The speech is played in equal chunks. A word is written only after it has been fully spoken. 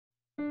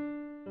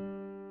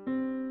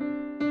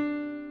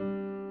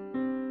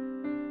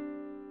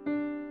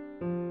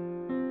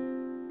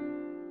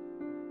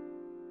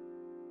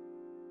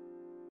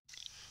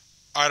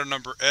Item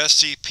Number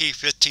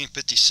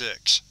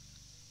SCP-1556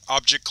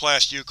 Object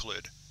Class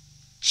Euclid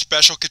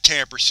Special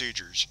Containment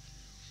Procedures.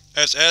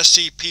 As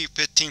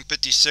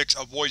SCP-1556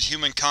 avoids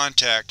human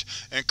contact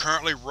and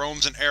currently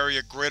roams an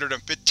area greater than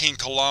 15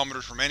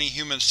 km from any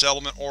human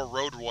settlement or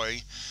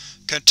roadway,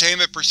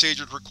 containment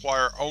procedures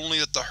require only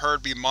that the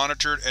herd be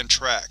monitored and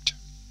tracked.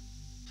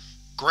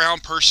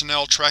 Ground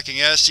personnel tracking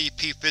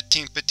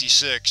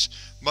SCP-1556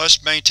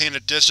 must maintain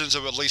a distance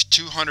of at least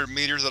 200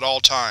 meters at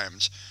all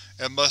times,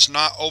 and must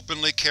not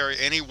openly carry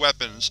any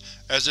weapons,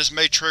 as this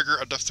may trigger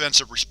a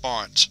defensive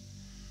response.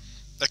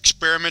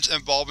 Experiments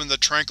involving the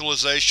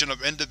tranquilization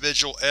of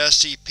individual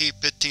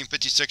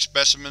SCP-1556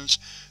 specimens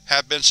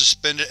have been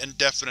suspended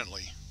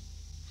indefinitely.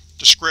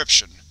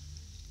 Description: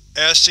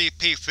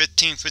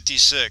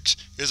 SCP-1556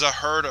 is a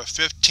herd of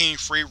 15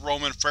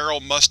 free-roaming feral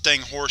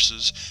Mustang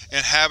horses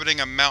inhabiting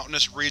a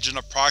mountainous region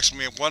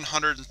approximately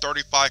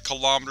 135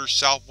 km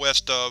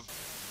southwest of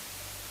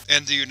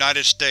in the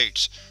United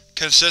States,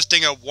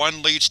 consisting of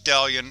 1 lead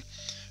stallion,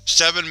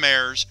 7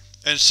 mares,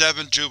 and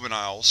 7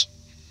 juveniles.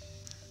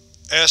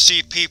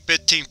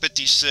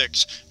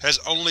 SCP-1556 has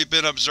only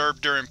been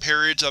observed during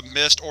periods of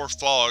mist or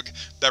fog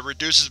that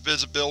reduces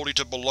visibility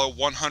to below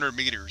 100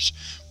 meters,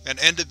 and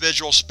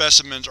individual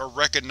specimens are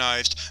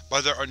recognized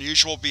by their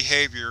unusual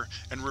behavior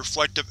and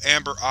reflective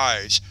amber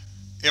eyes,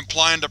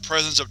 implying the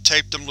presence of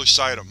tapetum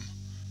lucidum.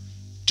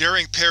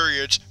 During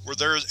periods where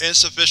there is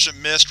insufficient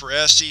mist for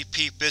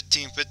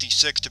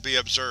SCP-1556 to be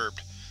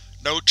observed,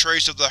 no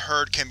trace of the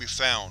herd can be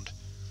found.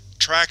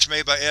 Tracks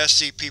made by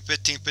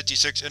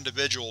SCP-1556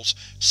 individuals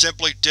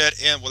simply dead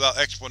end without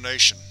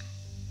explanation.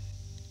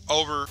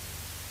 Over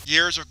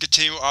years of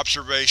continual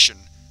observation,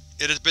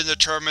 it has been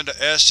determined that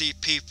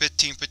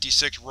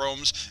SCP-1556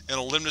 roams in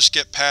a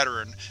limnoskip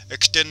pattern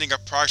extending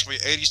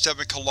approximately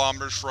 87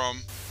 km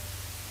from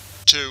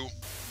to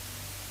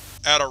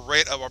at a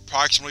rate of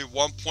approximately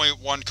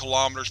 1.1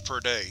 km per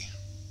day.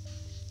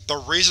 The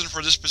reason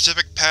for this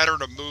specific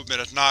pattern of movement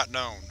is not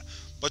known,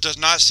 but does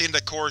not seem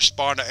to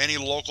correspond to any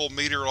local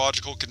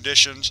meteorological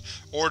conditions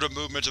or the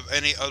movements of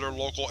any other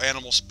local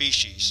animal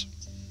species.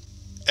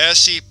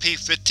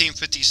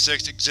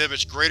 SCP-1556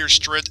 exhibits greater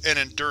strength and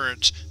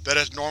endurance than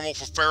is normal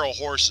for feral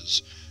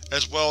horses,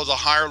 as well as a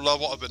higher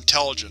level of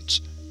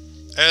intelligence.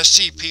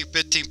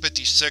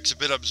 SCP-1556 has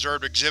been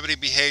observed exhibiting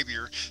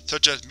behavior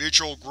such as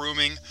mutual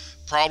grooming,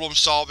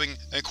 problem-solving,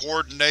 and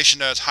coordination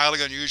that is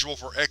highly unusual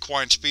for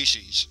equine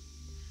species.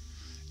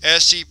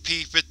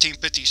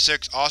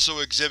 SCP-1556 also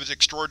exhibits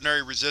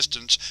extraordinary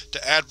resistance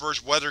to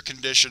adverse weather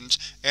conditions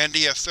and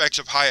the effects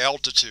of high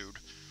altitude,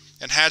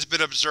 and has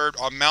been observed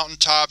on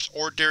mountaintops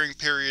or during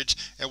periods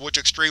in which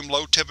extreme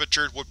low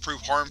temperatures would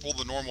prove harmful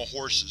to normal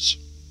horses.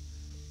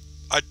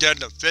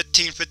 Addendum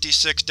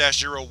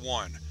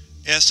 1556-01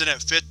 Incident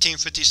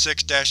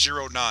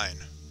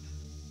 1556-09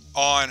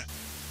 On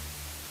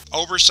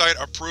Oversight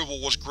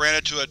approval was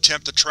granted to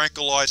attempt to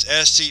tranquilize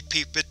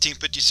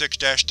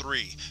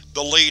SCP-1556-3,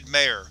 the lead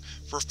mare,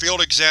 for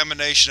field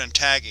examination and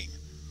tagging.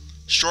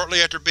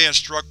 Shortly after being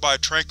struck by a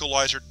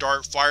tranquilizer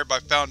dart fired by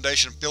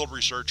Foundation field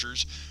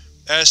researchers,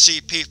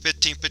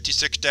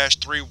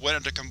 SCP-1556-3 went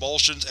into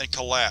convulsions and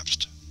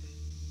collapsed.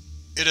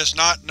 It is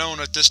not known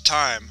at this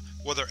time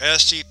whether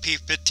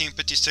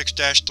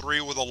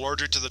SCP-1556-3 was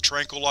allergic to the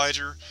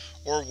tranquilizer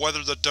or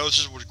whether the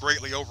dosage was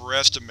greatly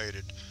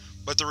overestimated,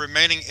 but the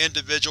remaining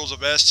individuals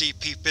of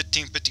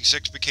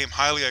SCP-1556 became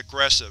highly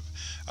aggressive,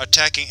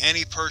 attacking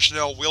any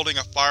personnel wielding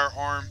a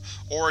firearm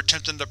or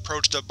attempting to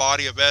approach the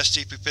body of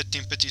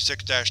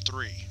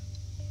SCP-1556-3.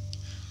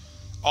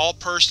 All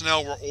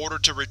personnel were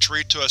ordered to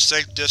retreat to a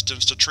safe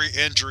distance to treat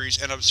injuries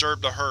and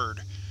observe the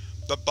herd.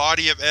 The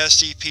body of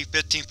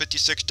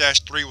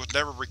SCP-1556-3 was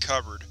never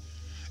recovered.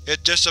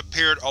 It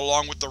disappeared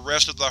along with the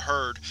rest of the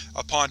herd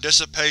upon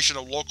dissipation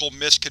of local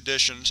mist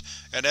conditions,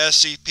 and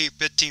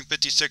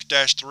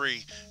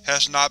SCP-1556-3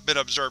 has not been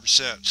observed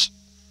since.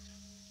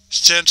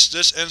 Since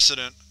this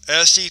incident,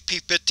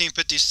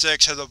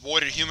 SCP-1556 has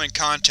avoided human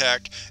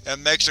contact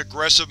and makes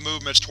aggressive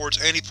movements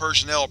towards any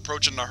personnel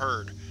approaching the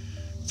herd.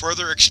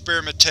 Further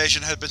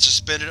experimentation has been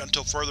suspended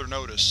until further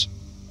notice.